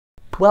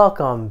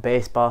Welcome,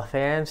 baseball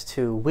fans,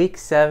 to Week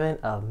 7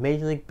 of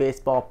Major League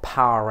Baseball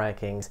Power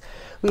Rankings.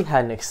 We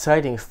had an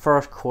exciting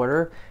first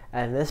quarter,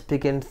 and this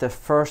begins the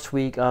first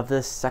week of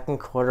the second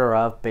quarter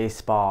of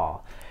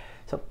baseball.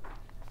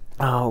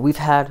 So, we've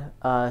had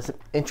some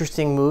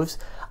interesting moves.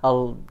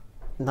 A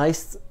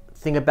nice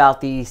thing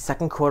about the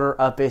second quarter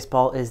of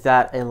baseball is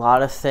that a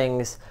lot of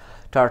things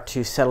start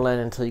to settle in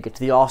until you get to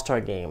the All-Star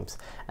games.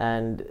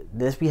 And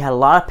we had a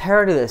lot of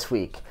parity this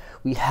week.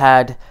 We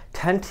had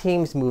 10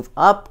 teams move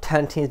up,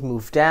 10 teams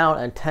move down,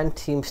 and 10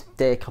 teams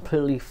stay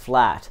completely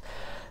flat.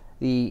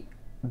 The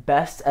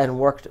best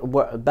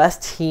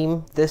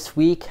team this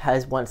week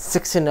has won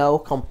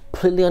 6-0,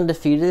 completely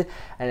undefeated.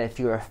 And if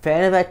you're a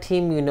fan of that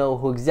team, you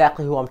know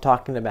exactly who I'm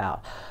talking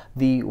about.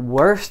 The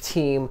worst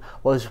team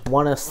was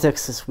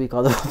 1-6 this week,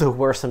 although there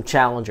were some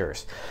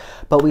challengers.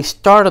 But we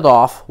started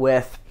off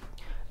with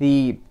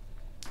the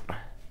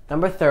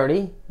number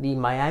 30, the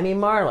Miami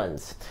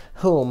Marlins,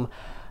 whom,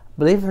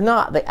 believe it or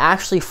not, they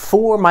actually,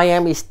 for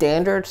Miami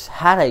standards,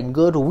 had a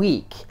good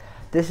week.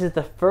 This is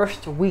the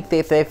first week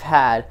they've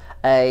had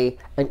an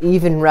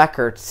even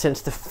record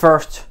since the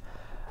first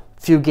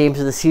few games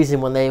of the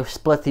season when they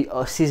split the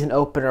season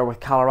opener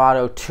with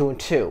Colorado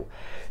 2-2.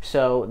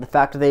 So the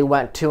fact that they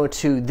went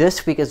 2-2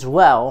 this week as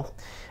well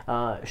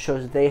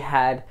shows that they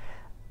had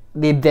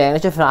the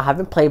advantage of not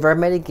having played very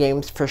many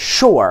games for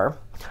sure.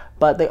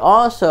 But they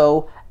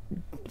also,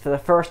 for the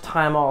first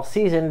time all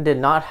season, did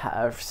not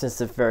have, since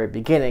the very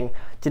beginning,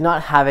 did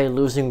not have a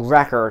losing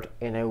record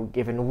in a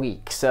given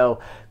week. So,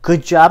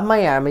 good job,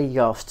 Miami.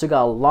 You still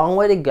got a long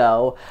way to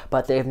go,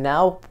 but they've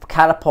now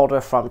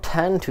catapulted from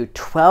 10 to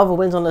 12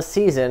 wins on the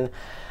season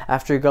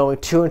after going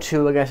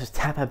 2-2 against the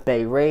Tampa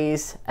Bay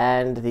Rays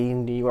and the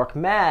New York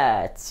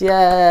Mets.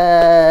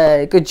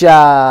 Yay! Good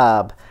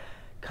job.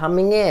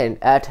 Coming in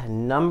at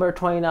number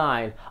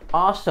 29,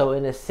 also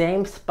in the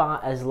same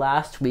spot as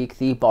last week,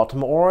 the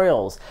Baltimore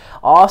Orioles.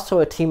 Also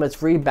a team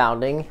that's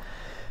rebounding,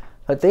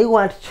 but they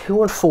went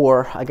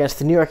 2-4 against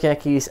the New York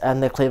Yankees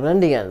and the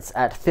Cleveland Indians.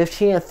 At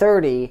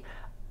 15-30,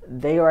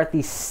 they are at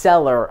the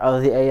cellar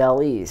of the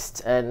AL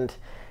East. And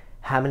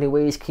how many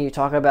ways can you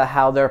talk about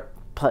how their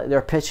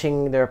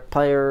pitching, their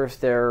players,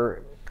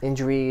 their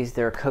injuries,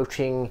 their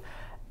coaching,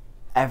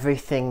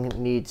 everything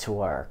needs to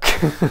work.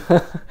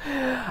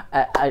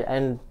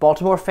 And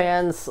Baltimore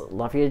fans,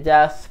 love you to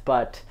death,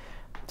 but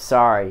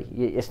sorry,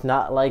 it's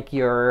not like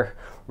you're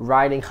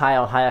riding high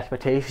on high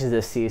expectations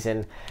this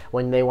season.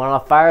 When they went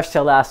on fire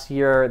sale last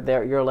year,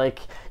 you're like,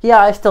 yeah,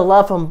 I still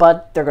love them,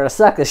 but they're going to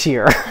suck this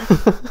year.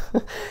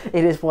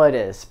 It is what it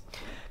is.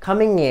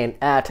 Coming in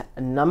at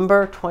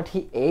number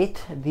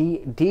 28,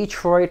 the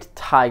Detroit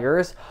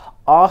Tigers.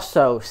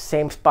 Also,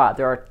 same spot.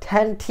 There are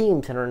 10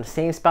 teams that are in the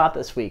same spot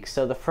this week.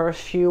 So the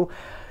first few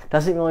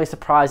doesn't really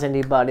surprise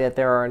anybody that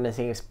they are in the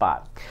same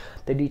spot.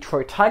 The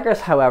Detroit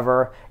Tigers,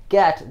 however,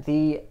 get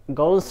the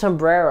Golden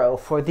Sombrero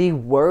for the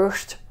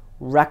worst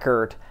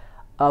record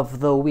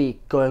of the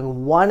week,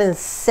 going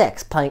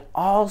 1-6, playing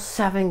all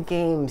 7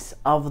 games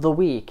of the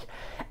week,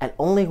 and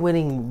only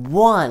winning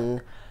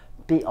one,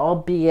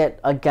 albeit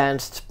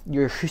against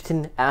your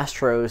Houston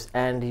Astros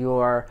and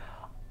your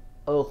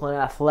Oakland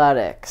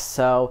Athletics.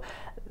 So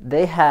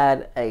they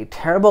had a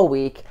terrible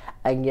week,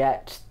 and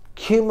yet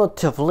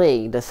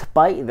cumulatively,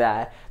 despite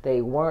that,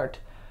 they weren't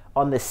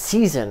on the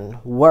season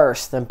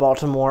worse than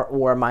Baltimore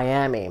or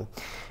Miami.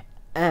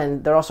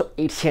 And they're also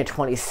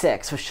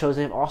 18-26, which shows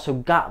they've also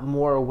got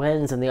more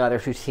wins than the other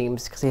two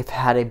teams because they've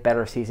had a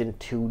better season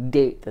to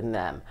date than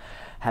them.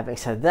 Having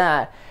said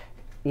that,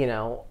 you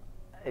know,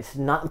 it's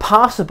not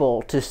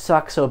impossible to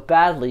suck so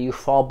badly you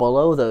fall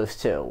below those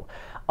two,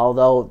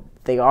 although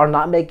they are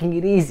not making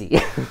it easy.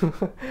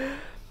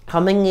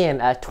 Coming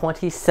in at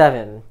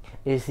 27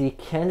 is the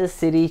Kansas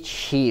City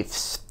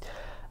Chiefs.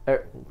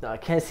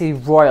 Kansas City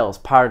Royals,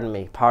 pardon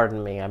me,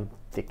 I'm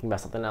thinking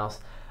about something else.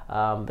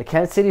 The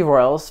Kansas City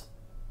Royals,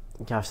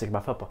 I was thinking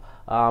about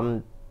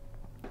football.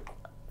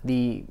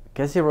 The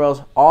Kansas City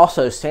Royals,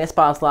 also same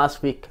spot as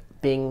last week,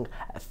 being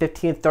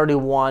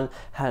 15-31,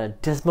 had a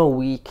dismal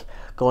week,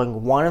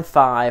 going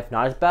 1-5.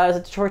 Not as bad as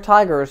the Detroit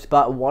Tigers,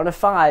 but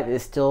 1-5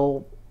 is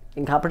still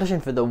in competition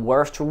for the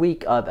worst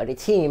week of any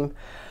team,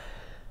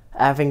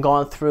 having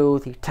gone through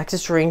the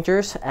Texas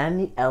Rangers and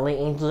the LA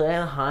Angels at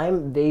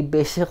Anaheim. They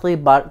basically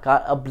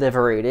got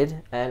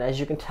obliterated, and as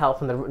you can tell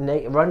from the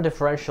run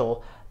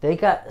differential, they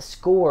got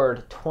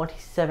scored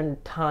 27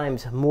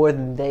 times more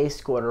than they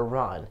scored a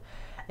run.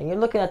 And you're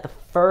looking at the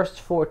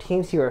first 4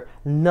 teams here,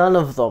 none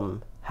of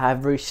them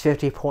have reached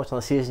 50 points on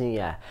the season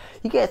yet.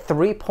 You get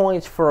 3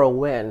 points for a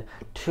win,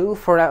 2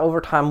 for that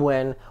overtime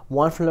win,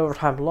 1 for an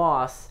overtime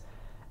loss.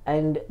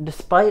 And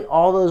despite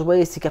all those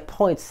ways to get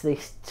points, they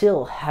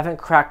still haven't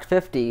cracked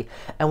 50.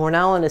 And we're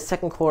now in the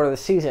second quarter of the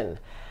season.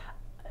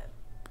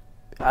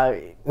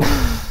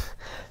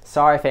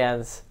 Sorry,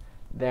 fans.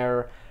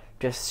 They're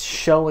just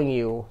showing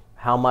you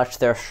how much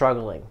they're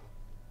struggling.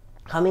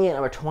 Coming in at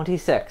number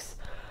 26,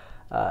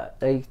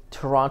 a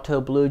Toronto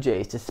Blue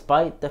Jays.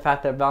 Despite the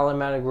fact that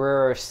Vladimir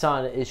Guerrero's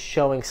son is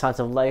showing signs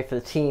of life for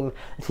the team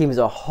as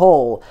a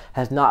whole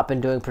has not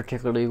been doing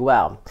particularly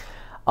well.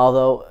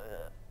 Although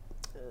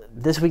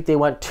this week they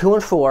went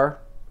 2-4,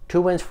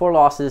 2 wins, 4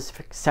 losses.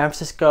 San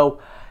Francisco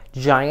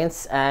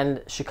Giants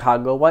and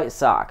Chicago White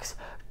Sox,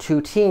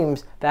 2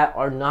 teams that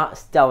are not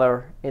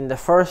stellar in the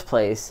first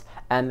place,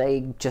 and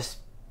they just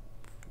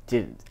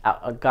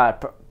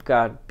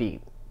got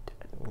beat.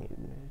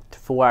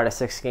 4 out of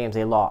 6 games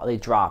they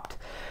dropped.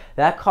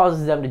 That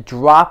causes them to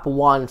drop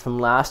 1 from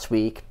last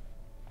week,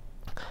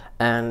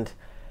 and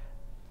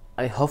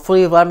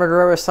hopefully Vladimir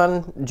Guerrero's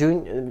son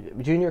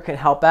Junior can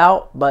help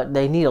out, but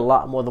they need a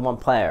lot more than one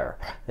player.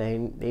 They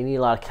need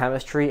a lot of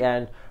chemistry,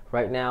 and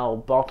right now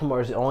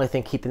Baltimore is the only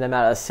thing keeping them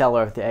out of the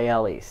cellar of the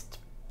AL East.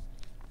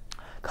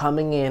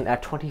 Coming in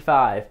at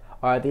 25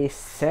 are the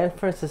San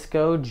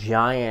Francisco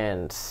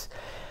Giants,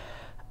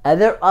 and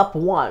they're up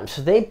 1,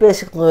 so they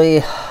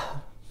basically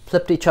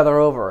flipped each other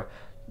over.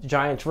 The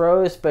Giants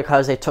rose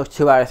because they took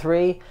 2 out of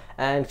 3,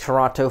 and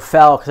Toronto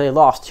fell because they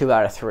lost 2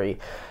 out of 3.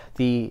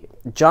 The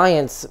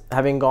Giants,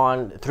 having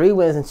gone 3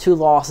 wins and 2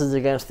 losses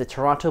against the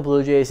Toronto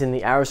Blue Jays and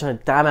the Arizona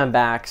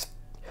Diamondbacks,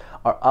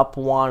 are up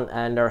 1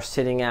 and are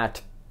sitting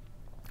at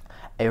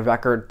a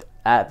record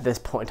at this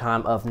point in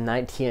time of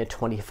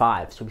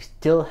 19-25. So we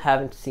still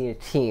haven't seen a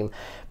team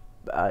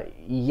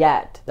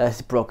yet that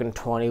has broken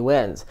 20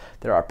 wins.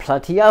 There are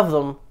plenty of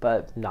them,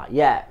 but not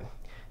yet.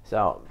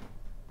 So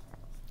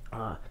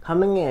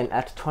coming in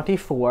at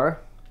 24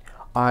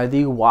 are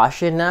the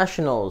Washington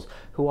Nationals,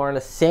 who are in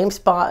the same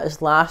spot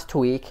as last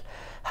week,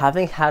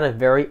 having had a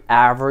very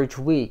average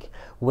week,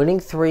 winning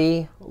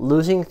 3,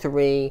 losing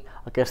 3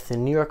 against the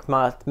New York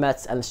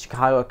Mets and the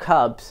Chicago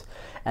Cubs,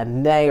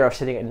 and they are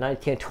sitting at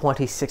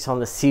 19-26 on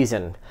the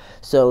season.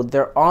 So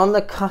they're on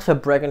the cusp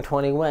of breaking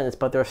 20 wins,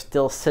 but they're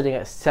still sitting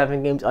at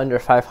 7 games under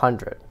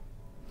 500.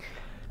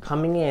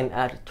 Coming in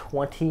at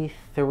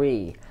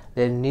 23,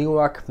 the New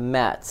York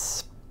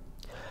Mets.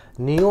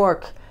 New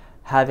York,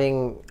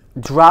 having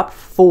dropped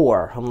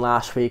 4 from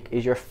last week,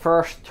 is your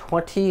first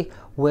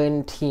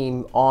 20-win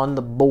team on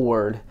the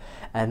board,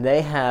 and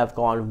they have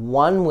gone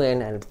 1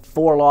 win and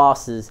 4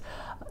 losses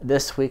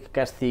this week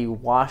against the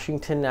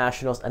Washington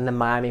Nationals and the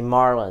Miami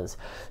Marlins.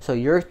 So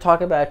you're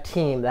talking about a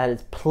team that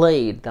has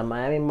played the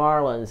Miami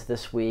Marlins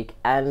this week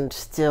and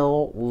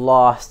still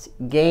lost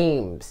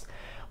games.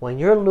 When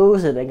you're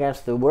losing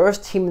against the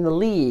worst team in the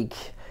league,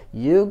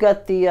 you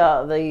get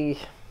the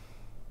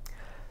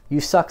you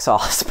suck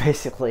sauce,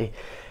 basically.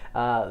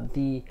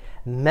 The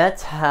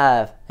Mets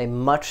have a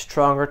much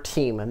stronger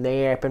team, and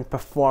they have been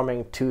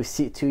performing to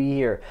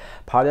year.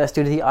 Part of that's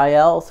due to the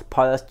ILs,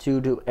 part of that's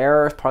due to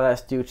errors, part of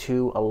that's due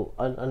to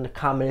a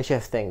combination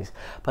of things.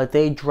 But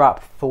they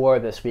dropped 4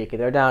 this week,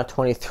 and they're down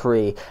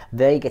 23.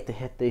 They get to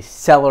hit the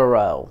cellar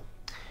row.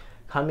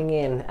 Coming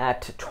in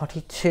at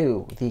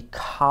 22, the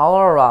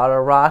Colorado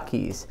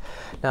Rockies.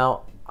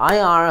 Now, I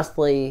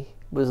honestly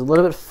was a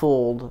little bit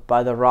fooled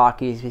by the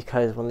Rockies,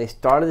 because when they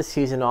started the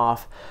season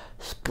off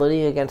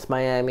splitting against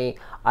Miami,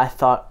 I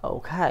thought,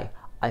 okay,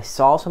 I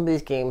saw some of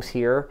these games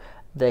here.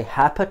 They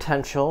have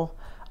potential.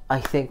 I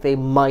think they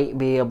might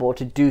be able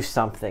to do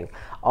something.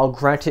 I'll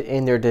grant it,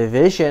 in their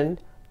division,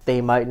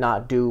 they might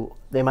not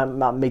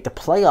make the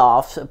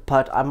playoffs,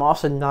 but I'm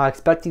also not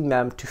expecting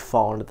them to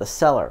fall into the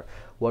cellar.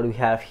 What do we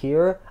have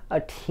here?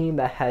 A team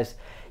that has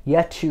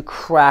yet to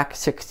crack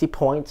 60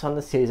 points on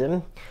the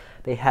season.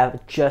 They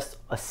have just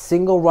a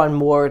single run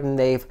more than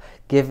they've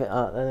given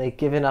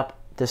up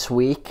this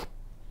week.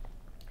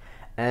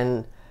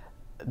 And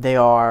they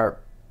are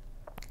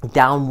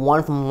down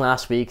 1 from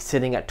last week,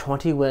 sitting at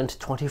 20 wins,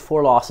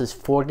 24 losses,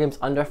 4 games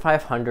under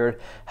 500,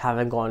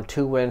 having gone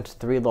 2 wins,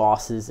 3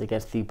 losses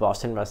against the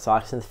Boston Red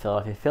Sox and the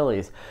Philadelphia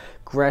Phillies.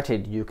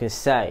 Granted, you can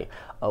say,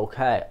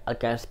 okay,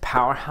 against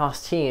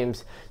powerhouse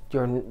teams,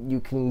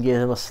 you can give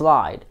them a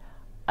slide.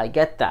 I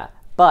get that.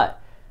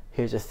 But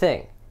here's the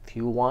thing. If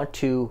you want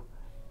to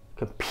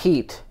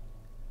compete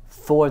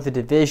for the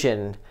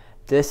division,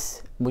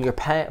 when you're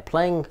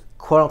playing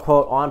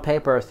quote-unquote on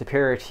paper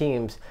superior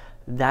teams,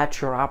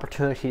 that's your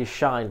opportunity to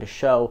shine, to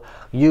show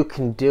you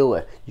can do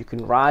it. You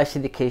can rise to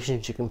the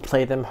occasions, you can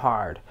play them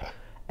hard.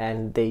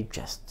 And they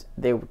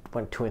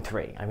went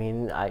 2-3. I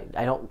mean, I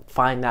don't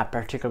find that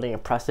particularly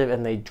impressive,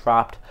 and they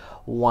dropped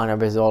 1 as a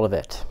result of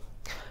it.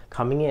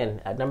 Coming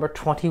in at number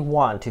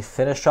 21 to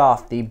finish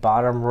off the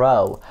bottom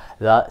row,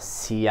 the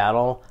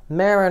Seattle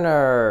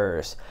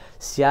Mariners.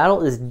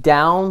 Seattle is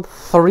down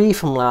 3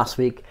 from last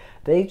week.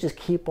 They just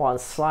keep on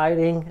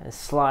sliding and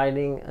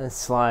sliding and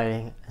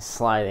sliding and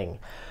sliding.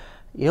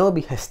 You know, it would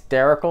be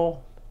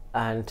hysterical,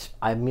 and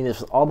I mean this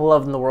with all the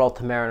love in the world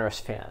to Mariners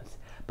fans,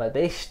 but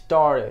they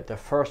started the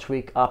first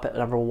week up at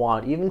number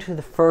 1. Even to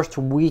the first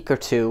week or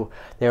 2,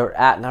 they were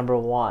at number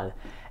 1.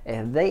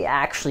 And they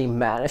actually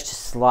managed to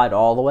slide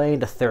all the way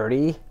into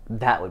 30,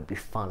 that would be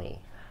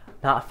funny.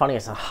 Not funny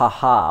as a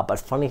haha,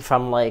 but funny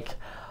from like,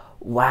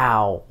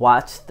 wow,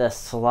 watch the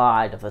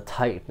slide of the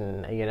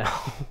Titan, you know.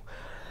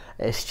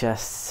 It's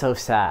just so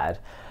sad.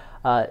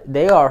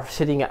 They are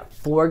sitting at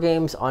 4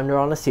 games under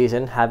on the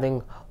season,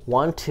 having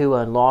won 2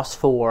 and lost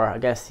 4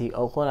 against the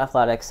Oakland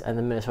Athletics and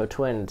the Minnesota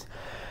Twins.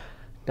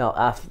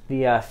 Now,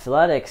 the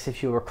Athletics,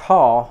 if you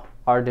recall,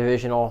 are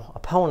divisional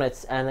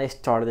opponents, and they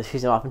started the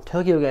season off in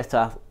Tokyo against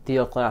the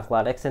Oakland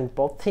Athletics, and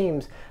both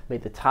teams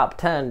made the top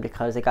 10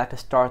 because they got to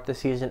start the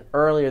season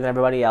earlier than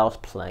everybody else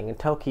playing in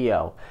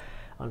Tokyo.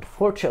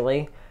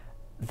 Unfortunately,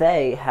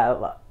 they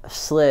have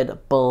slid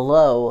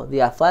below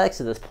the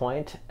Athletics at this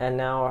point, and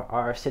now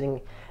are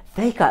sitting.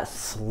 They got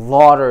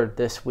slaughtered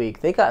this week.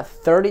 They got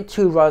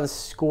 32 runs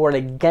scored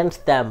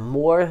against them,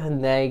 more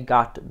than they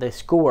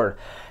scored.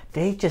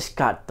 They just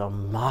got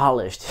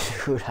demolished,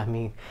 dude. I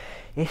mean,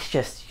 it's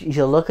just,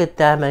 you look at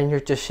them and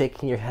you're just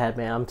shaking your head,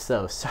 man. I'm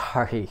so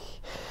sorry.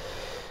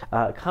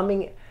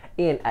 Coming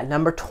in at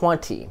number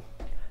 20,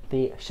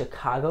 the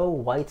Chicago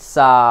White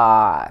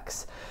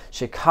Sox.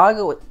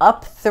 Chicago is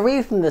up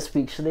 3 from this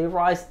week, so they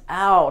rise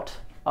out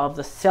of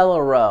the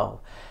cellar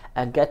row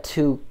and get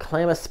to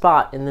claim a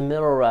spot in the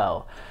middle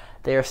row.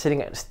 They are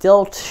sitting at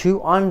still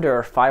 2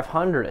 under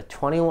 500 at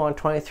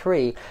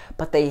 21-23,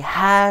 but they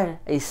had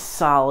a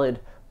solid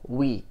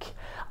week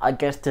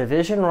against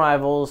division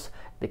rivals,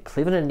 the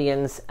Cleveland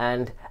Indians,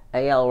 and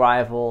AL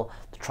rival,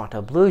 the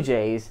Toronto Blue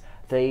Jays.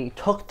 They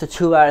took the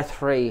 2 out of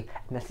 3,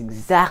 and that's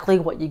exactly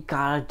what you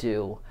gotta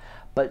do.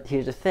 But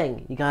here's the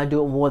thing, you gotta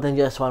do it more than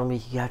just 1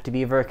 week. You have to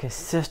be very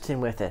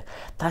consistent with it.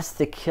 That's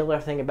the killer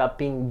thing about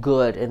being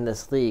good in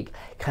this league.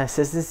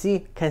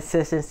 Consistency,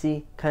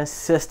 consistency,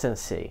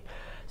 consistency.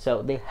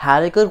 So they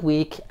had a good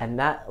week, and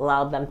that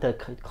allowed them to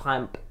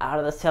climb out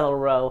of the cellar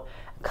row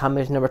and come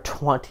in number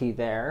 20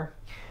 there.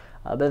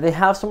 But they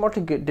have some more to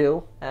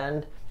do,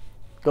 and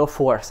go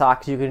for it,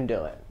 Sox, you can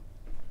do it.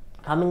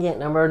 Coming in at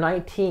number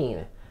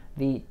 19,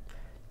 the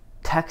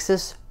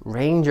Texas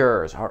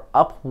Rangers are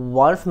up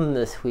 1 from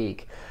this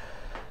week.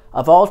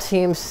 Of all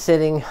teams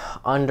sitting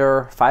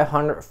under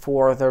 500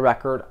 for their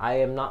record, I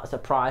am not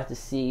surprised to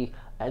see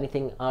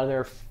anything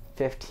under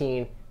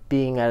 15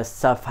 being at a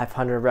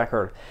sub-500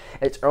 record.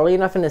 It's early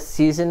enough in the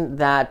season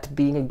that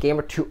being a game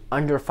or 2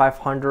 under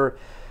 500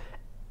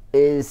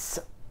 is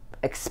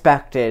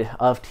expected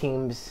of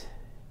teams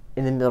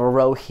in the middle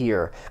row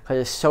here, because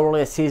it's so early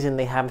in the season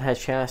they haven't had a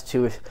chance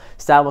to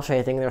establish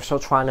anything. They're still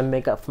trying to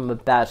make up from a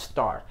bad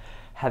start.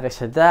 Having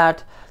said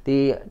that,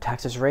 the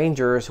Texas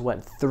Rangers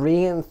went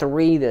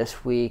 3-3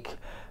 this week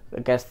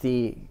against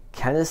the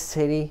Kansas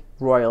City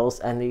Royals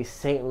and the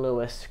St.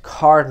 Louis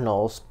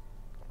Cardinals.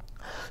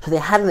 So they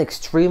had an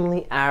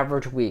extremely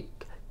average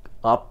week,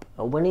 up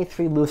winning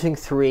 3, losing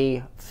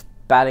 3,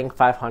 batting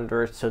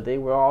 500. So they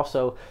were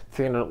also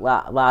 300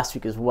 last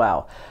week as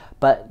well.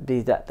 But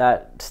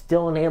that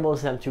still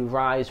enables them to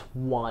rise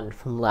 1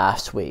 from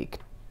last week.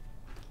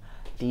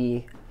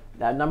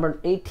 That number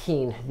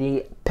 18,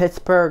 the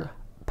Pittsburgh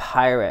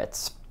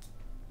Pirates,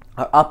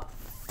 are up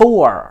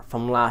 4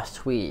 from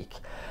last week.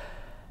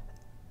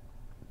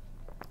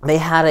 They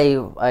had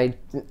a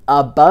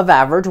above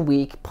average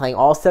week, playing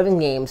all 7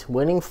 games,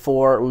 winning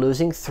 4,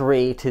 losing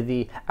 3 to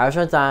the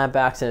Arizona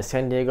Diamondbacks and the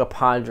San Diego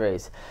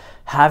Padres.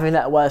 Having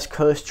that West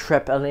Coast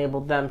trip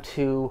enabled them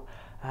to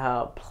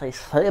play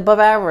slightly above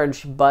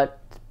average, but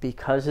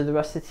because of the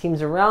rest of the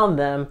teams around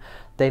them,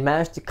 they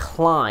managed to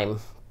climb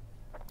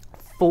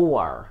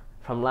 4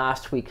 from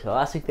last week. So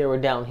last week they were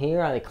down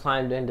here, and they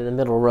climbed into the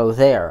middle row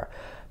there,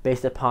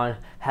 based upon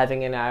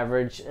having an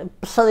average,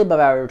 slightly above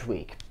average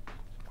week.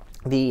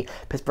 The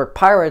Pittsburgh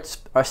Pirates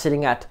are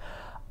sitting at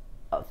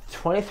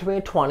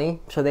 23-20,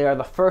 so they are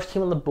the first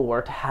team on the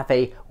board to have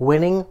a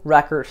winning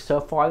record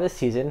so far this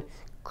season.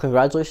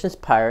 Congratulations,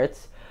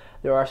 Pirates.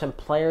 There are some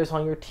players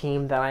on your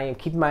team that I am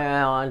keeping my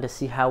eye on to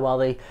see how well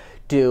they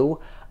do.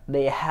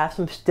 They have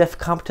some stiff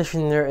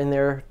competition in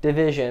their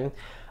division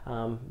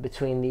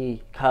between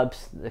the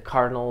Cubs, the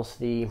Cardinals,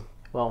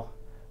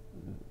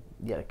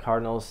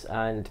 Cardinals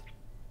and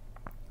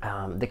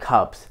the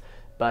Cubs.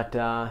 But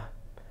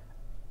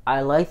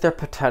I like their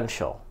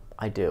potential.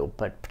 I do.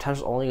 But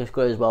potential only as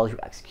good as well as you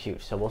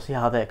execute. So we'll see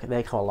how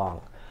they come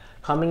along.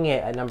 Coming in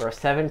at number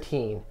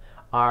 17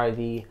 are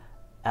the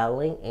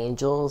LA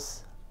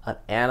Angels of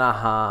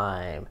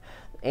Anaheim.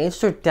 The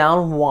Angels are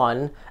down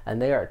 1,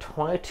 and they are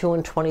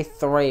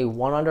 22-23,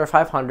 1 under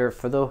 500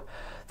 for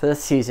the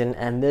season.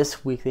 And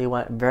this week they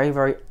went very,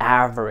 very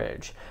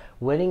average,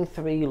 winning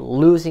 3,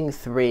 losing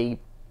 3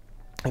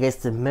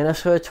 against the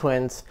Minnesota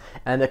Twins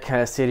and the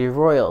Kansas City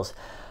Royals,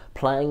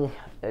 playing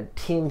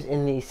teams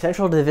in the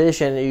Central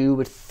Division you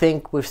would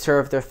think would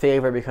serve their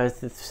favor,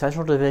 because the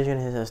Central Division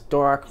is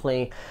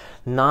historically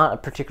not a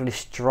particularly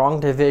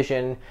strong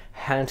division.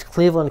 Hence,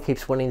 Cleveland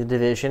keeps winning the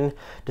division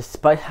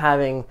despite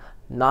having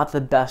not the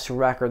best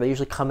record. They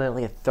usually come in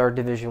like a 3rd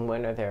division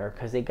winner there,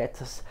 because they get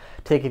to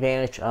take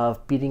advantage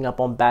of beating up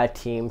on bad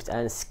teams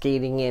and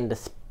skating in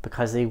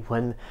because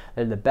they're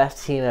the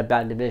best team in a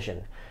bad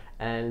division.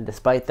 And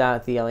despite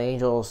that, the LA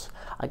Angels,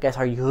 I guess,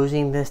 are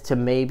using this to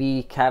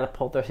maybe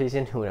catapult their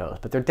season. Who knows?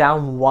 But they're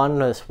down 1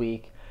 this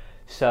week,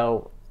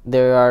 so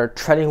they are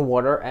treading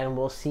water, and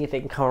we'll see if they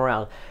can come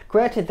around.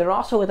 Granted, they're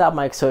also without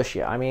Mike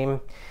Socia. I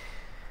mean,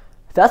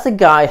 That's a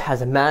guy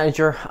as a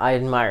manager I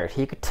admired.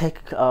 He could take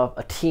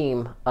a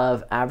team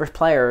of average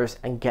players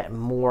and get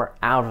more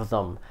out of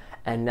them.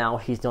 And now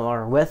he's no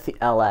longer with the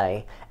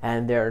LA,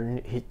 and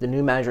the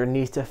new manager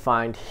needs to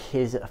find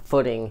his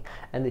footing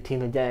and the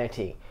team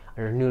identity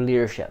under new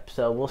leadership.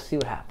 So we'll see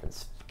what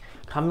happens.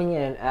 Coming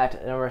in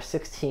at number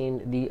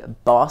 16, the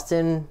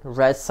Boston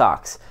Red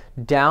Sox,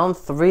 down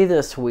 3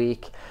 this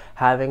week,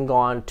 having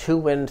gone 2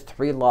 wins,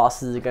 3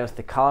 losses against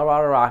the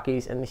Colorado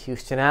Rockies and the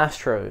Houston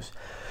Astros.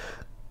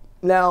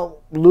 Now,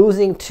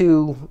 losing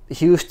to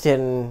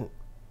Houston,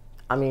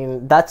 I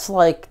mean, that's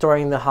like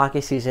during the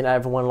hockey season,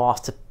 everyone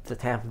lost to the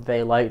Tampa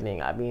Bay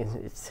Lightning. I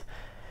mean,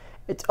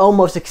 it's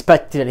almost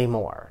expected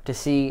anymore to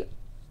see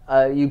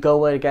you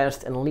go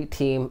against an elite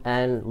team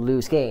and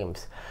lose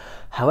games.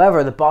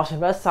 However, the Boston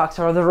Red Sox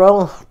are their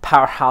own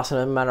powerhouse in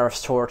a matter of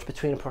sorts.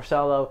 Between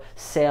Porcello,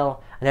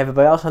 Sale, and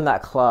everybody else on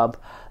that club,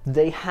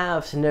 they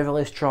have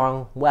significantly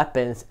strong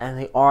weapons, and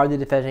they are the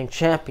defending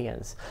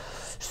champions.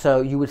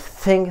 So you would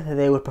think that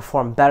they would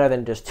perform better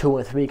than just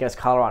 2-3 against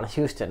Colorado and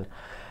Houston.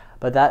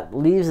 But that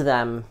leaves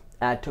them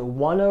at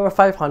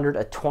 1/500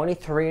 at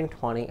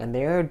 23-20, and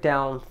they're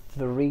down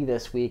 3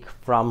 this week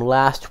from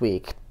last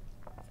week.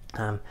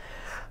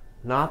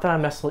 Not that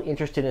I'm necessarily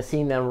interested in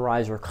seeing them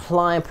rise or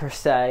climb per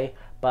se,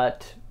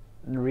 but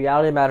the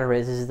reality of the matter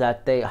is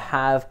that they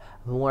have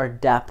more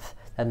depth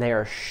than they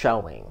are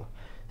showing.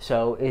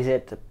 So is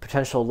it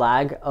potential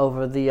lag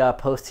over the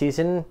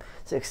postseason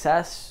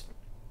success?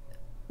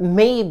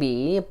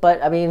 Maybe,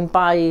 but I mean,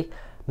 by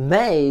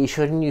May,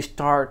 shouldn't you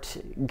start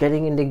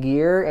getting into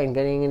gear and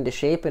getting into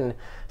shape and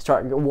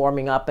start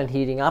warming up and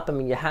heating up? I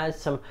mean, you had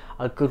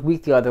a good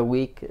week the other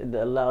week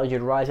that allowed you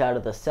to rise out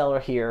of the cellar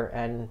here,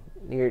 and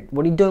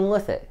what are you doing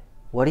with it?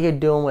 What are you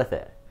doing with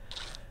it?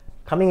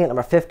 Coming in at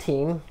number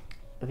 15,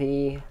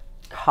 the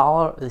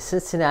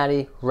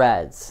Cincinnati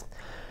Reds,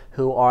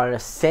 who are in the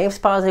same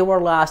spot as they were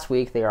last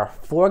week. They are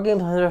 4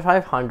 games under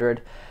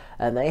 500.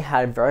 And they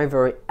had a very,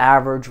 very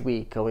average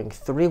week, going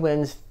 3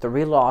 wins,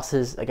 3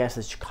 losses against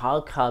the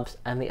Chicago Cubs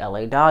and the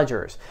LA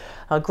Dodgers.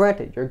 Now,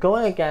 granted, you're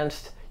going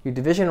against your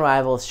division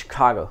rival,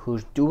 Chicago,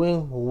 who's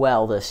doing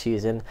well this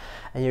season,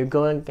 and you're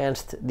going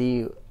against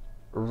the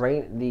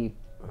rating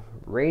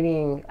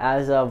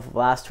as of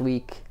last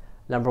week,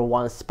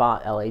 #1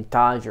 spot, LA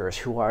Dodgers,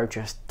 who are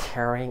just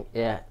tearing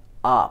it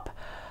up.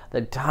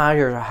 The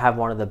Dodgers have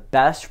one of the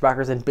best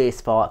records in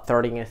baseball at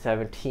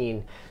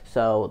 30-17.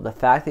 So the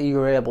fact that you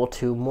were able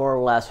to more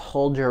or less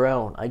hold your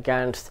own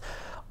against,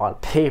 on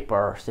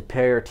paper,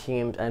 superior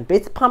teams, and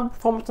based upon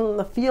performance on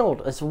the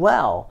field as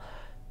well,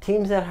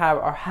 teams that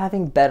are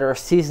having better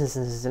seasons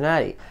than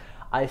Cincinnati.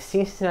 I've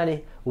seen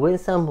Cincinnati win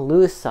some,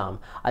 lose some.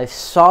 I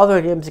saw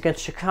their games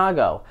against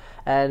Chicago,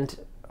 and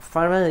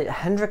fundamentally,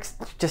 Hendricks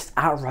just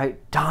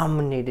outright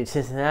dominated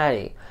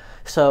Cincinnati.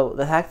 So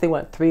the fact they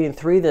went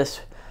 3-3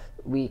 this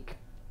week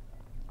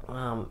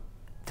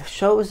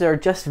shows they're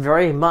just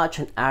very much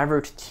an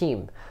average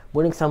team,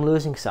 winning some,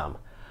 losing some.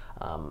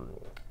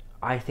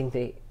 I think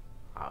they,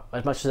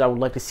 as much as I would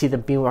like to see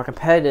them be more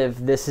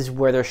competitive, this is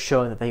where they're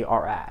showing that they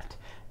are at.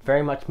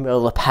 Very much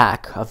middle of the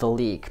pack of the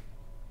league.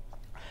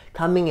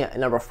 Coming in at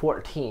number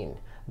 14,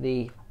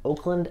 the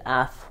Oakland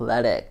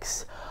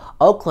Athletics.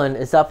 Oakland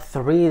is up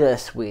 3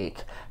 this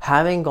week,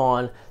 having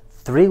gone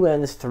 3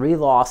 wins, 3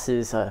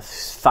 losses, a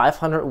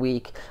 500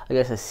 week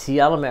against the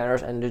Seattle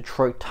Mariners and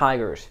Detroit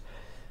Tigers.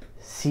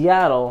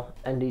 Seattle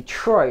and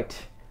Detroit,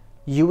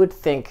 you would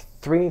think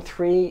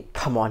 3-3.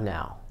 Come on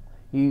now,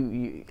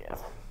 you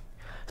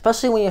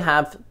especially when you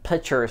have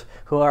pitchers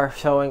who are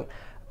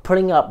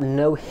putting up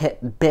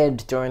no-hit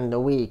bids during the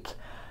week.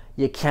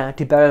 You can't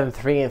do better than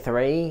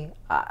 3-3.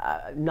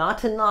 Not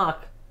to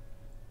knock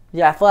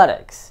the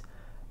Athletics,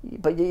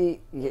 but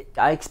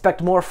I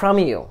expect more from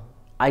you.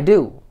 I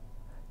do.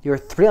 You're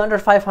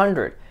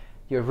 300-500.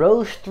 You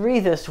rose 3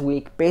 this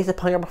week based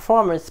upon your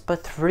performance,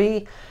 but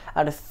 3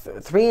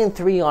 and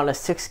 3 on a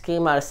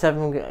 6-game out of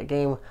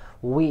 7-game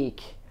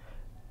week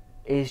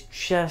is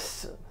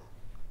just.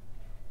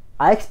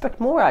 I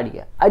expect more out of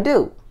you. I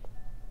do.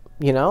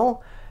 You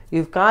know,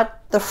 you've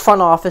got the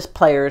front office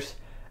players,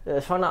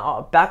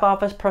 the back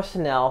office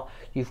personnel.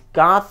 You've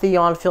got the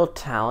on-field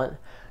talent.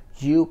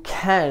 You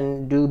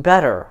can do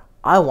better.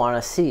 I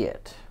want to see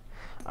it.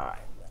 All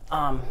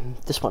right.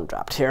 This one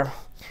dropped here.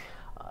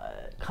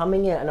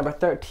 Coming in at number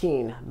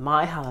 13,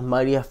 my how the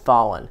mighty have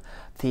fallen.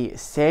 The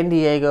San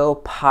Diego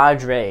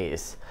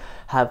Padres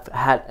have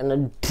had an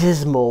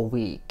abysmal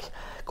week,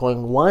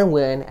 going 1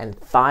 win and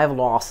 5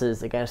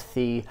 losses against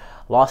the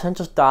Los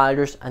Angeles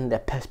Dodgers and the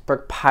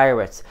Pittsburgh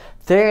Pirates.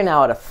 They're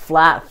now at a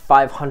flat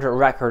 500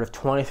 record of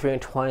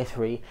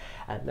 23-23,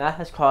 and that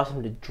has caused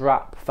them to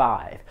drop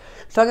 5.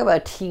 Talking about a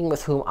team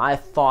with whom I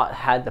thought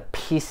had the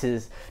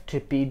pieces to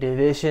be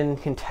division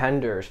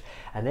contenders,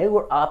 and they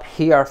were up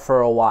here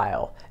for a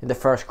while in the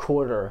first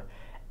quarter,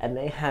 and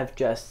they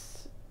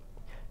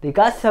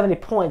got 70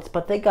 points,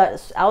 but they got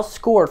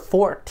outscored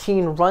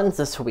 14 runs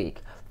this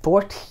week.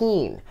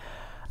 14.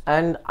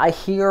 And I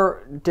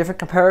hear different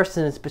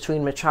comparisons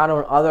between Machado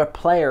and other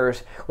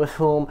players with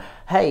whom,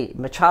 hey,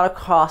 Machado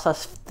cost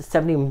us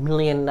 $70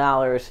 million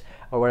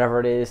or whatever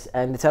it is,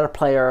 and this other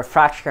player a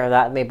fraction of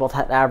that, and they both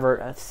had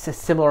average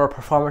similar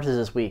performances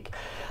this week.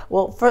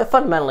 Well,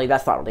 fundamentally,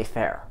 that's not really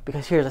fair,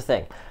 because here's the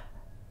thing.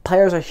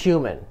 Players are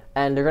human,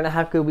 and they're going to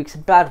have good weeks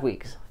and bad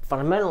weeks.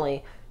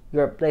 Fundamentally,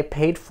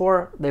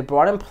 they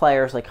brought in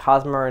players like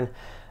Hosmer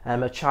and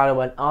Machado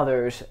and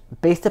others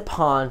based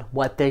upon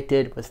what they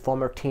did with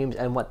former teams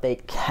and what they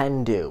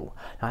can do.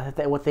 Not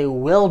what they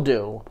will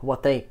do, but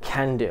what they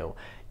can do.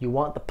 You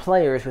want the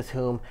players with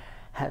whom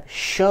have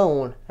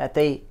shown that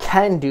they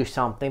can do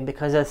something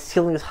because the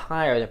ceiling is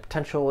higher, the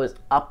potential is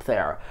up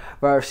there,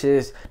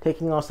 versus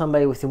taking on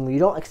somebody with whom you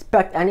don't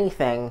expect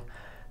anything.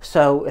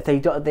 So if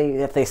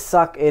they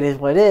suck, it is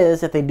what it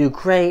is. If they do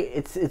great,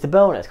 it's a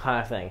bonus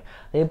kind of thing.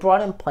 They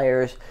brought in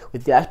players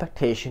with the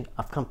expectation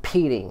of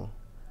competing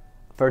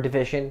for a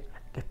division,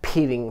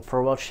 competing for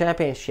a world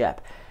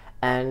championship,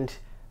 and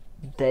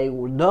they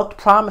looked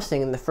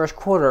promising in the first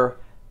quarter,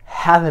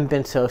 haven't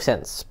been so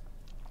since.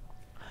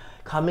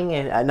 Coming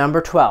in at number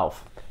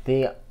 12,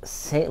 the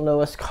St.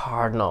 Louis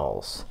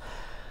Cardinals.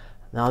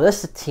 Now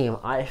this is a team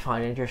I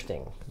find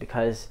interesting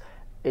because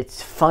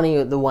it's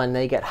funny when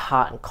they get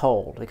hot and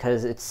cold,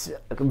 because it's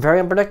very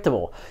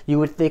unpredictable.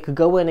 They could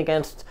go in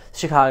against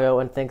Chicago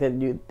and think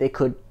that they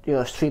could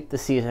sweep the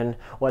season,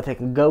 or they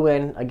could go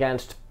in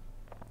against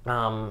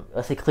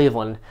let's say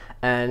Cleveland,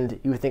 and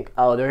you would think,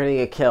 oh, they're going to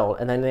get killed,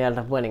 and then they end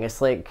up winning.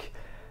 It's like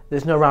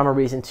there's no rhyme or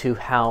reason to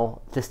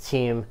how this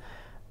team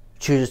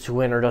chooses to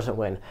win or doesn't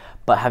win.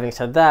 But having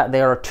said that,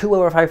 they are 2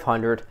 over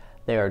 500.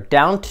 They are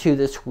down 2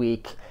 this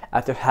week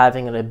after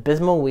having an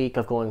abysmal week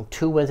of going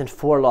 2 wins and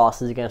 4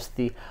 losses against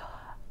the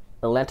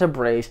Atlanta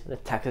Braves and the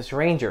Texas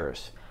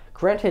Rangers.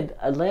 Granted,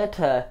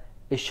 Atlanta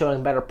is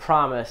showing better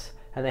promise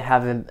than they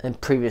have in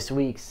previous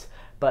weeks,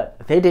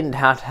 but they didn't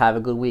have to have a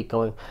good week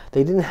going.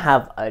 They didn't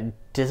have a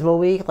dismal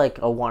week, like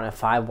a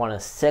 1-5,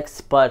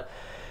 1-6, but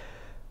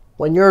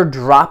when you're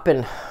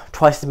dropping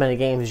twice as many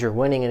games as you're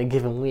winning in a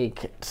given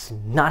week, it's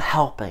not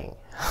helping.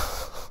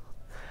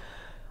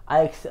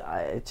 I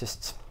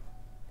just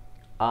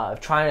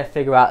trying to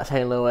figure out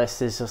St.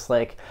 Louis is just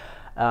like,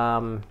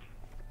 I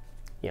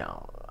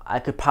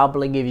could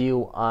probably give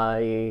you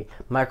a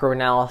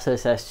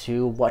micro-analysis as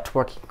to what's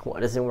working,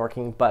 what isn't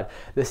working, but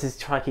this is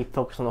trying to keep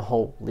focused on the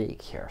whole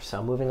league here.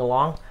 So moving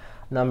along,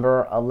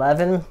 number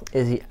 11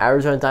 is the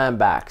Arizona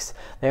Diamondbacks.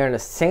 They're in the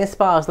same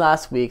spot as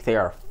last week. They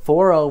are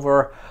 4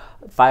 over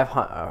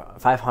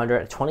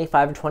 500,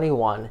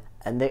 25-21,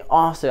 and they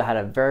also had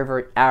a very,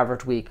 very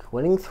average week,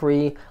 winning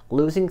 3,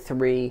 losing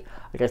 3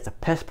 against the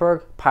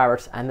Pittsburgh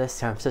Pirates and the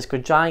San Francisco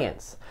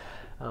Giants.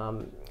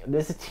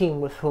 This is a team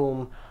with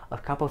whom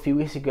a few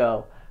weeks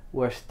ago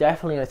was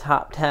definitely in the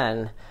top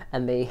 10,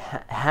 and they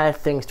had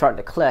things starting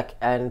to click,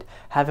 and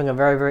having a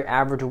very, very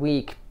average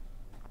week,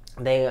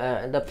 they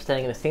end up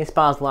staying in the same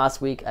spot as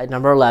last week at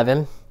number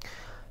 11.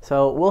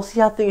 So we'll see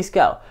how things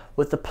go.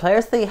 With the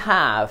players they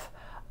have,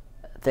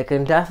 they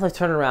can definitely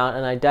turn around,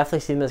 and I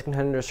definitely see them as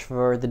contenders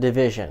for the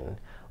division.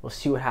 We'll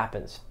see what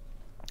happens.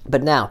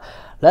 But now,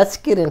 let's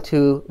get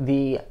into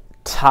the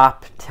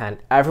top 10.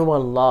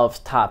 Everyone loves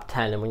top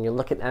 10, and when you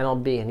look at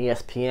MLB and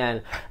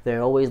ESPN, they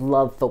always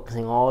love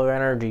focusing all their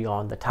energy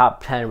on the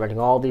top 10,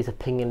 writing all these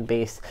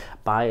opinion-based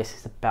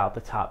biases about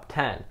the top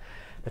 10.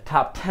 The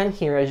top 10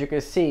 here, as you can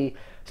see,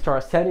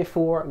 start at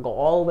 74 and go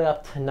all the way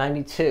up to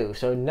 92.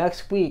 So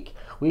next week,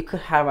 we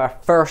could have our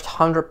first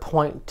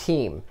 100-point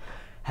team.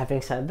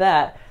 Having said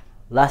that,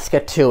 let's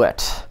get to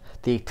it.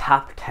 The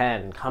top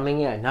 10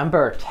 coming in.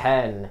 Number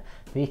 10,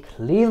 the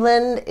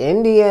Cleveland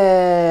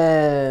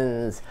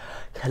Indians.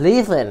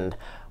 Cleveland,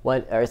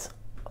 it's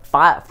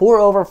 4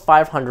 over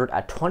 500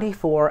 at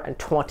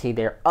 24-20.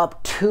 They're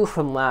up 2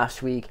 from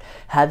last week,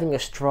 having a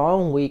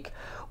strong week,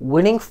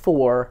 winning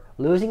 4,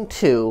 losing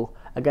 2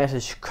 against the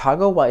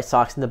Chicago White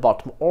Sox and the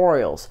Baltimore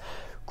Orioles.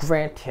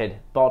 Granted,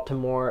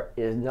 Baltimore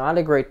is not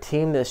a great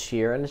team this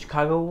year, and the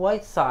Chicago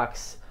White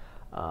Sox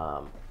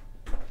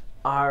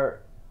are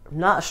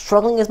not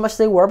struggling as much as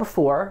they were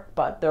before,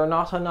 but they're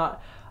also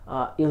not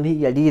elite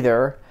yet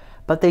either.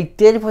 But they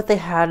did what they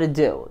had to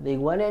do. They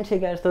went into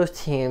against those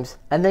teams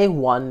and they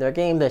won their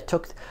game. They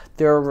took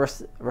their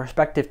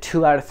respective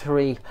 2 out of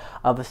 3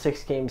 of a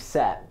 6-game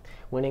set,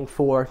 winning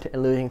 4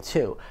 and losing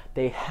 2.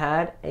 They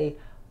had a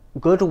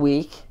good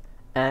week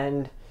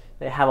and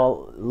they have a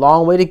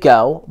long way to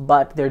go,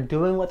 but they're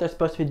doing what they're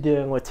supposed to be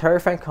doing with Terry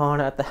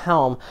Francona at the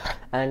helm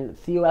and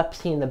Theo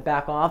Epstein in the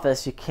back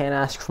office. You can't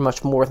ask for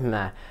much more than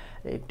that.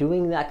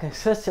 Doing that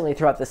consistently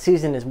throughout the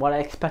season is what I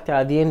expect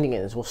out of the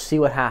Indians. We'll see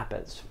what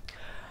happens.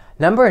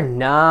 Number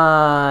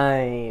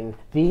 9,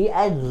 the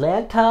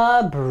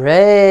Atlanta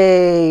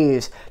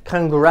Braves.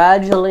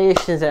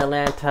 Congratulations,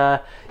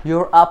 Atlanta.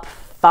 You're up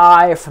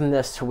 5 from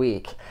this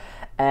week.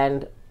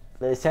 And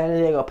the San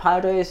Diego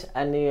Padres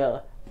and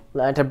the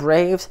Atlanta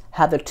Braves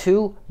had the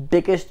 2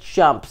 biggest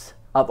jumps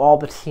of all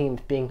the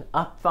teams, being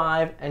up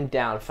 5 and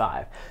down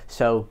 5.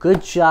 So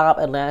good job,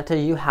 Atlanta.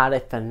 You had a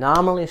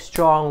phenomenally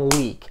strong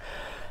week.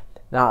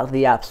 Not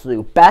the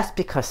absolute best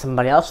because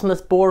somebody else on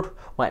this board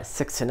went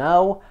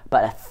 6-0,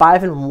 but at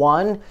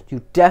 5-1,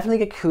 you definitely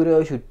get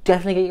kudos, you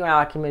definitely get your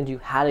acumen, you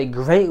had a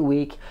great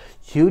week,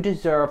 you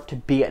deserve to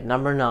be at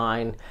number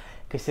 9,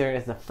 considering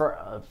it's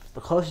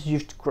the closest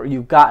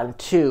you've gotten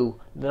to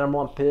the number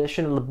 1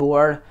 position on the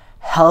board.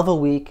 Hell of a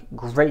week,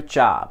 great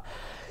job.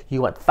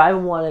 You went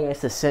 5-1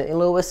 against the St.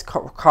 Louis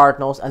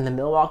Cardinals and the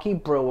Milwaukee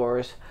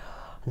Brewers.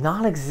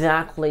 Not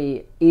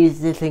exactly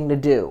easy thing to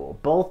do.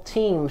 Both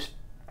teams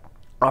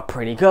are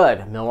pretty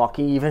good.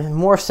 Milwaukee even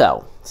more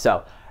so.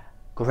 So,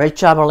 great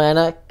job,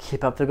 Atlanta.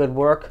 Keep up the good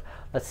work.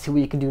 Let's see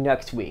what you can do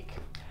next week.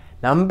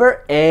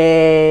 Number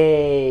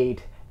 8,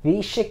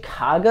 the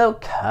Chicago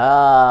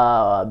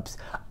Cubs.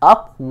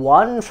 Up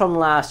 1 from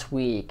last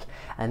week.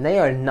 And they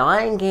are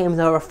 9 games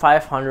over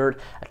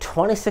 500 at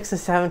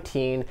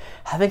 26-17,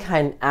 having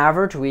had an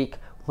average week,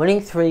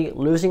 winning 3,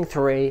 losing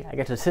 3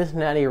 against the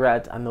Cincinnati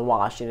Reds and the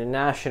Washington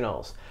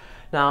Nationals.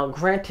 Now,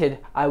 granted,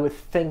 I would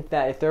think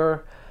that if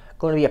they're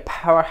going to be a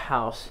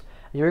powerhouse,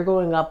 you're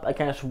going up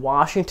against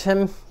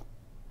Washington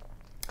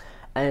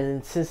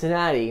and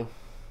Cincinnati,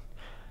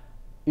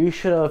 you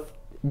should have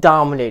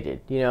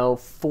dominated,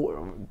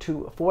 4-2,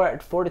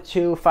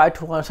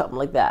 5-1, something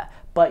like that.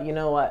 But you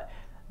know what?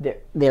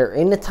 They're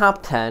in the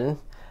top 10.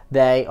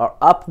 They are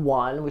up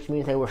 1, which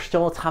means they were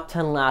still in the top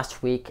 10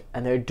 last week,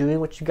 and they're doing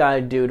what you got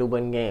to do to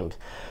win games.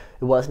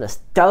 It wasn't a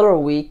stellar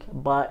week,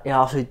 but it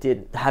also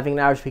having an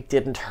average week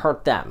didn't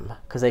hurt them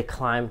because they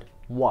climbed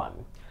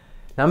 1.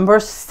 Number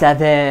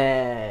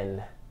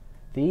 7,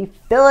 the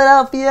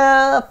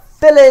Philadelphia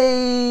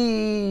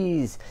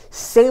Phillies.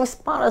 Same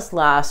spot as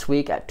last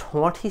week at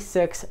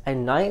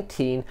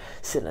 26-19,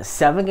 sitting at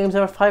 7 games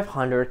over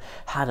 500.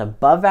 Had an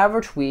above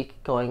average week,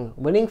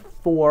 winning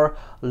 4,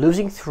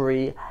 losing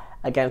 3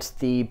 against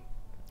the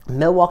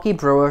Milwaukee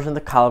Brewers and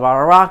the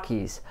Colorado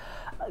Rockies.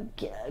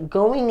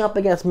 Going up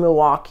against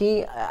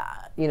Milwaukee,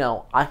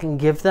 I can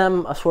give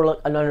them a sort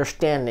of an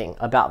understanding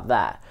about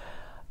that.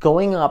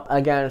 Going up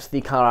against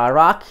the Colorado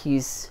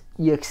Rockies,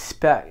 you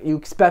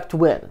expect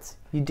wins.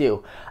 You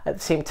do. At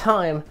the same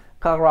time,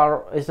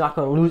 Colorado is not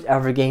going to lose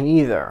every game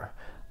either.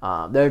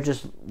 They're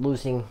just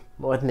losing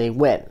more than they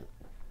win.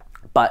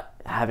 But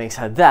having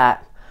said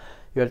that,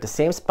 you're at the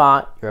same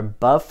spot. You're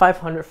above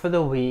 500 for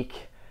the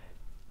week.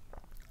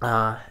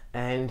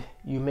 And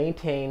you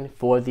maintain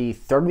for the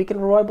 3rd week in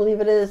a row, I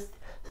believe it is,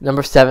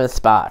 number 7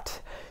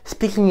 spot.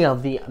 Speaking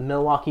of the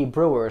Milwaukee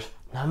Brewers,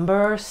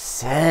 number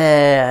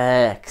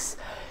 6.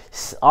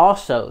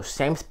 Also,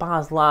 same spot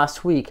as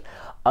last week.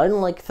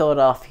 Unlike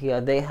Philadelphia,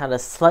 they had a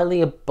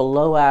slightly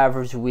below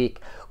average week,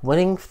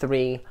 winning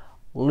 3,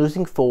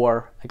 losing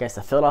 4 against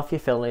the Philadelphia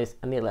Phillies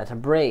and the Atlanta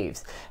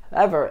Braves.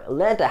 However,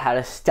 Atlanta had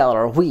a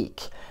stellar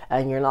week,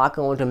 and you're not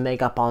going to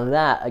make up on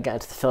that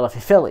against the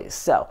Philadelphia Phillies.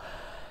 So,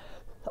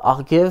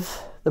 I'll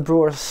give the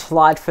Brewers a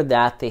slide for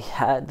that.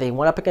 They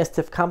went up against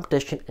stiff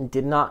competition and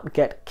did not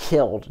get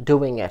killed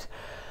doing it.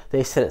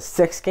 They sit at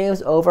 6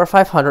 games over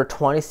 500,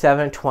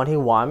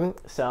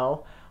 27-21.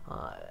 So,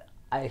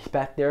 I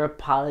expect they'll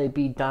probably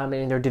be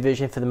dominating their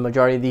division for the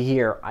majority of the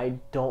year. I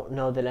don't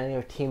know that any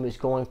other team is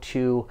going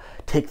to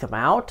take them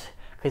out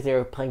because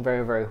they're playing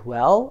very, very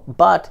well.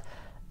 But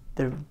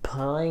they're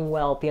playing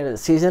well at the end of the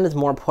season is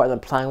more important than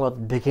playing well at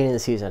the beginning of the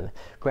season.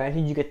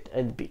 Granted, you get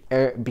at the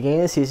beginning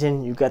of the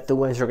season, you get the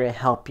wins that are going to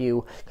help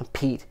you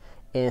compete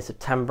in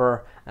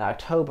September and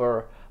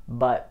October,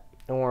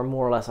 or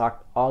more or less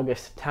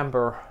August,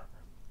 September.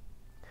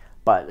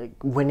 But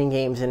winning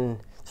games in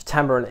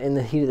September and in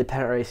the heat of the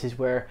pennant race is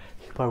where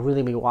people will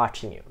really be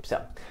watching you.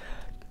 So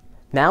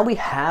now we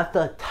have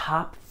the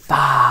top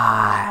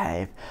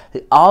 5,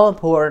 the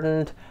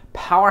all-important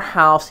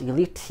powerhouse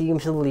elite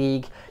teams in the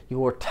league.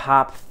 Your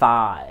top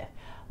 5.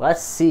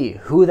 Let's see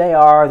who they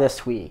are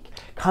this week.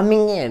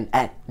 Coming in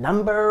at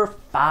number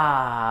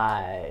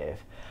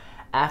 5.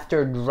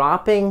 After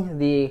dropping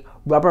the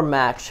rubber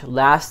match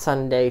last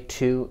Sunday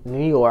to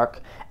New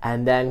York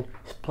and then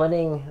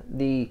splitting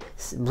the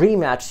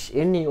rematch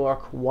in New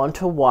York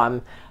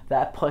 1-1,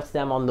 that puts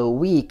them on the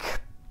week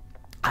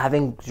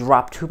having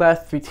dropped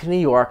 2-3 to New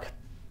York,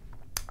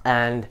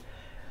 and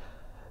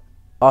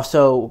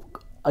also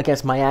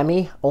against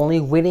Miami, only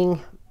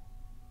winning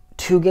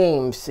 2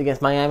 games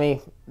against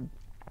Miami.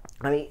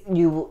 I mean,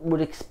 you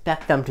would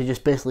expect them to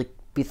just basically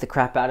beat the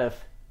crap out of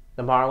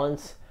the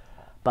Marlins,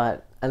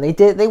 and they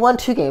did. They won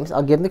 2 games.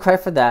 I'll give them the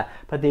credit for that.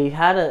 But they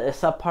had a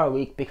subpar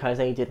week because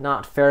they did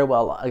not fare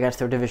well against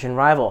their division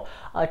rival,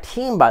 a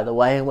team, by the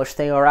way, in which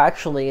they are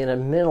actually in the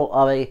middle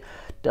of a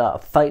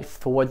fight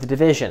for the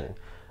division.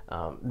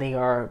 They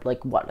are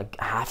like a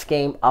half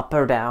game up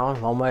or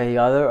down, one way or the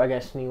other,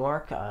 against New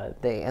York.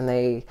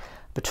 They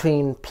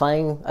between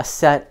playing a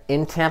set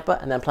in Tampa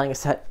and then playing a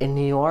set in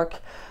New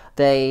York,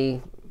 they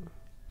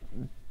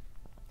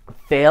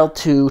failed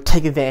to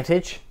take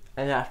advantage,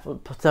 and that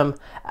puts them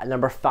at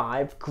number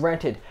 5.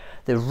 Granted,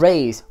 the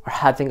Rays are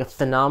having a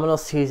phenomenal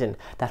season.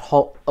 That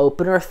whole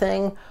opener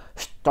thing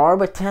started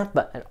with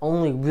Tampa and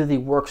only really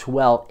works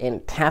well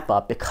in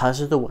Tampa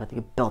because of the way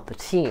they built the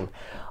team.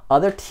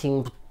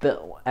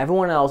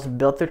 Everyone else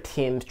built their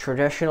teams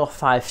traditional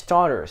 5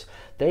 starters.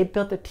 They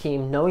built the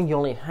team knowing you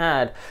only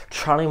had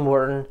Charlie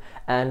Morton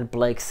and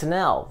Blake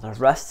Snell. The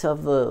rest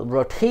of the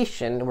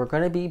rotation were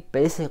going to be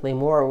basically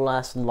more or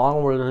less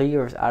long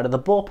relievers out of the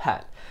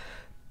bullpen.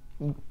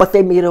 But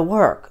they made it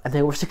work, and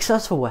they were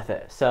successful with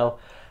it. So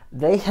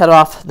they head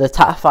off the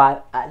top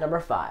 5 at number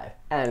 5.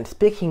 And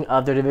speaking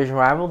of their division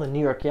rival, the New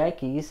York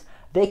Yankees,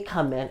 they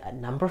come in at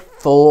number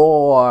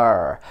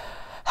 4,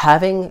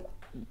 having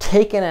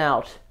taken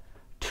out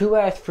 2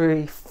 out of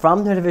 3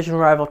 from their division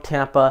rival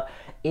Tampa,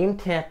 in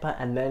Tampa,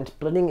 and then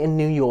splitting in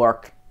New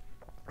York.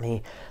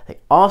 They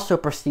also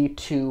proceed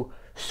to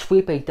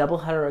sweep a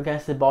doubleheader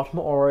against the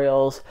Baltimore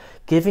Orioles,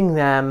 giving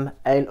them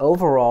an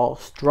overall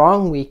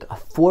strong week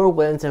of 4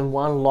 wins and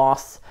 1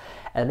 loss,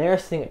 and they're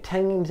sitting at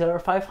 10 games over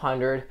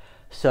 500.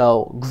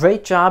 So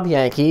great job,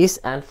 Yankees.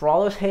 And for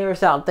all those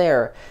haters out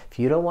there, if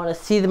you don't want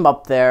to see them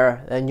up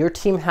there, then your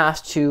team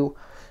has to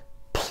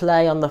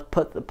play on the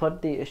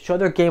show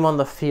their game on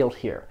the field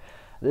here.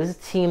 This is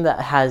a team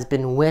that has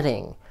been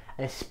winning.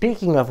 And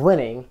speaking of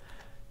winning,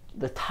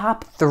 the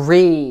top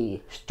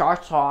 3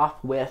 starts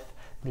off with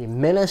the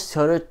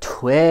Minnesota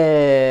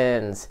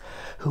Twins,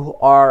 who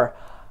are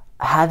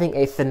having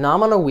a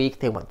phenomenal week.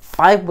 They won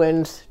 5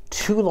 wins,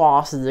 2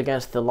 losses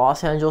against the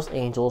Los Angeles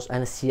Angels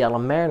and the Seattle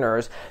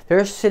Mariners.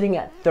 They're sitting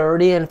at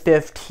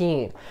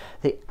 30-15.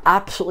 They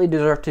absolutely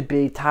deserve to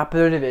be top of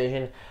their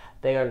division.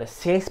 They are in the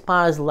same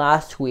spot as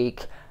last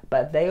week,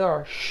 but they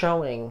are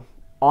showing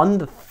on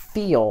the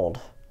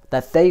field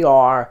that they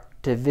are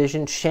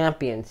division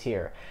champions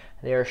here.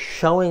 They are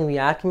showing the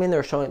acumen.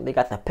 They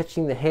got the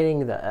pitching, the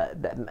hitting,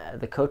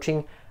 the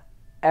coaching,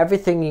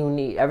 everything you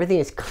need. Everything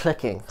is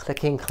clicking.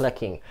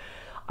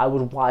 I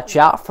would watch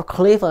out for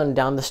Cleveland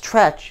down the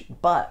stretch,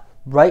 but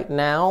right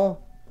now,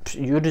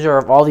 you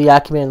deserve all the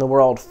acumen in the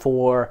world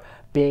for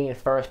being in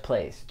first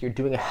place. You're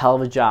doing a hell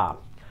of a job.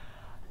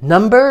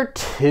 Number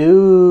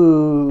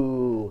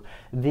 2,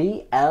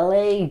 the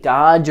LA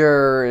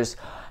Dodgers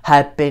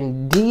have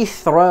been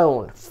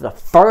dethroned for the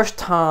first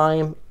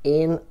time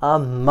in a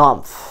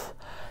month.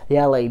 The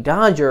LA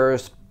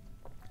Dodgers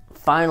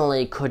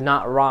finally could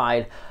not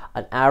ride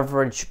an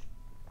average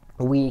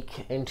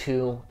week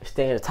into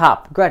staying at the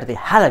top. Granted, they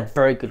had a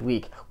very good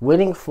week,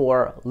 winning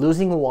 4,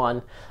 losing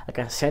 1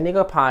 against San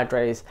Diego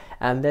Padres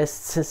and the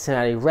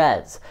Cincinnati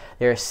Reds.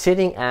 They're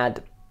sitting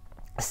at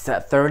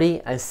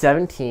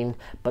 30-17,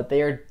 but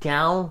they are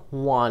down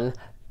 1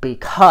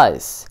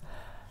 because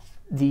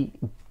the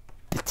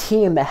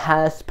team that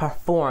has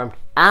performed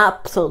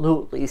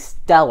absolutely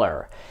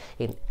stellar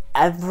in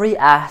every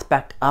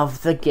aspect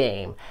of the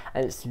game,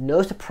 and it's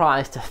no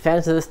surprise to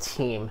fans of this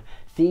team,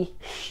 the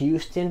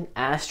Houston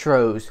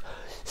Astros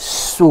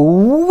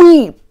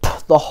sweep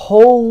the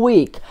whole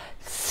week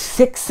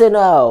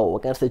 6-0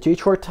 against the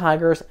Detroit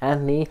Tigers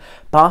and the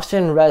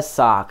Boston Red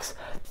Sox.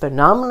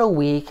 Phenomenal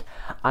week,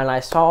 and I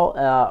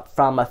saw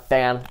from a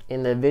fan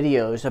in the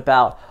videos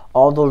about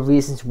all the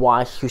reasons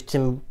why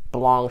Houston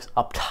belongs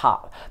up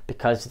top,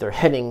 because they're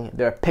hitting,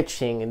 they're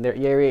pitching, and their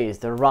ERAs,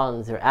 their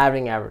runs, their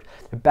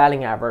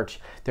batting average,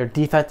 their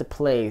defensive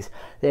plays.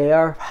 They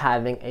are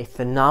having a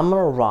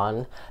phenomenal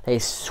run. They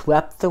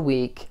swept the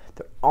week.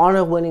 They're on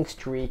a winning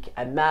streak,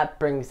 and that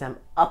brings them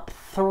up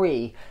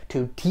 3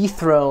 to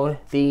dethrone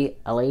the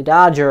LA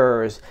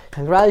Dodgers.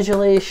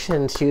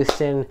 Congratulations,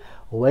 Houston.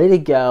 Way to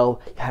go.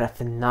 You had a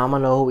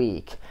phenomenal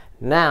week.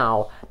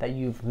 Now that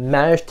you've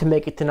managed to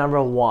make it to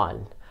number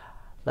 1,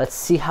 let's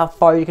see how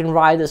far you can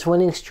ride this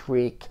winning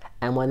streak,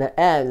 and when it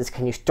ends,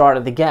 can you start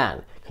it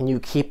again? Can you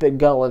keep it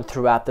going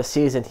throughout the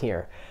season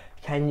here?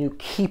 Can you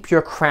keep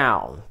your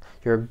crown,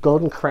 your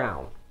golden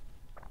crown?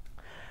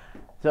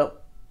 So,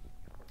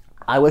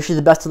 I wish you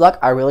the best of luck.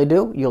 I really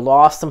do. You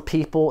lost some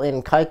people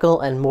in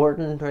Keuchel and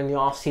Morton during the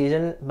off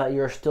season, but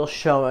you're still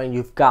showing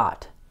you've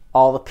got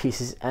all the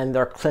pieces and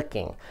they're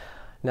clicking.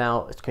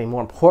 Now, it's going to be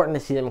more important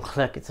to see them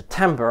click in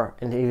September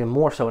and even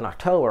more so in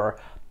October,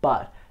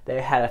 but they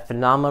had a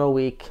phenomenal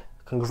week.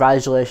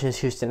 Congratulations,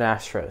 Houston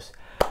Astros.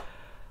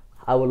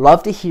 I would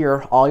love to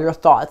hear all your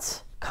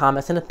thoughts,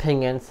 comments, and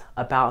opinions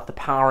about the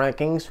power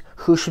rankings.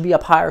 Who should be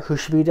up higher? Who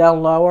should be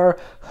down lower?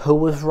 Who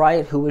was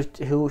right?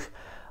 You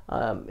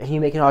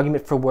make an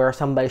argument for where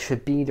somebody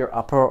should be, either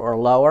upper or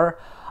lower.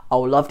 I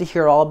would love to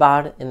hear all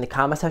about it in the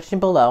comment section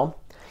below.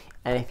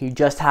 And if you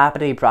just happen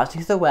to be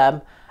browsing through the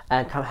web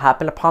and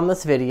happen upon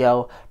this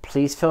video,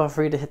 please feel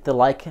free to hit the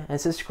like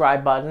and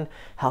subscribe button.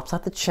 Helps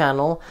out the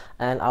channel,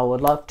 and I would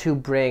love to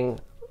bring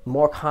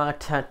more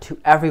content to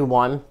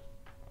everyone.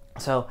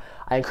 So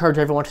I encourage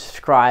everyone to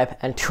subscribe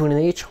and tune in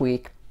each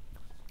week.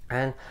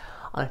 And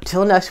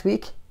until next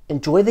week,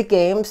 enjoy the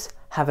games,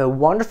 have a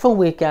wonderful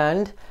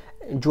weekend,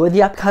 enjoy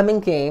the upcoming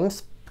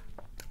games,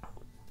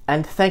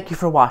 and thank you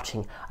for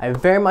watching. I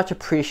very much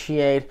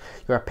appreciate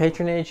your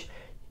patronage,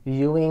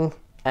 viewing,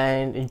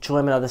 and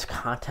enjoyment of this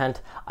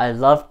content. I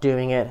love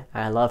doing it,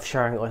 and I love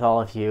sharing it with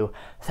all of you.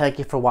 Thank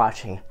you for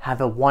watching.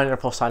 Have a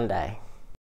wonderful Sunday.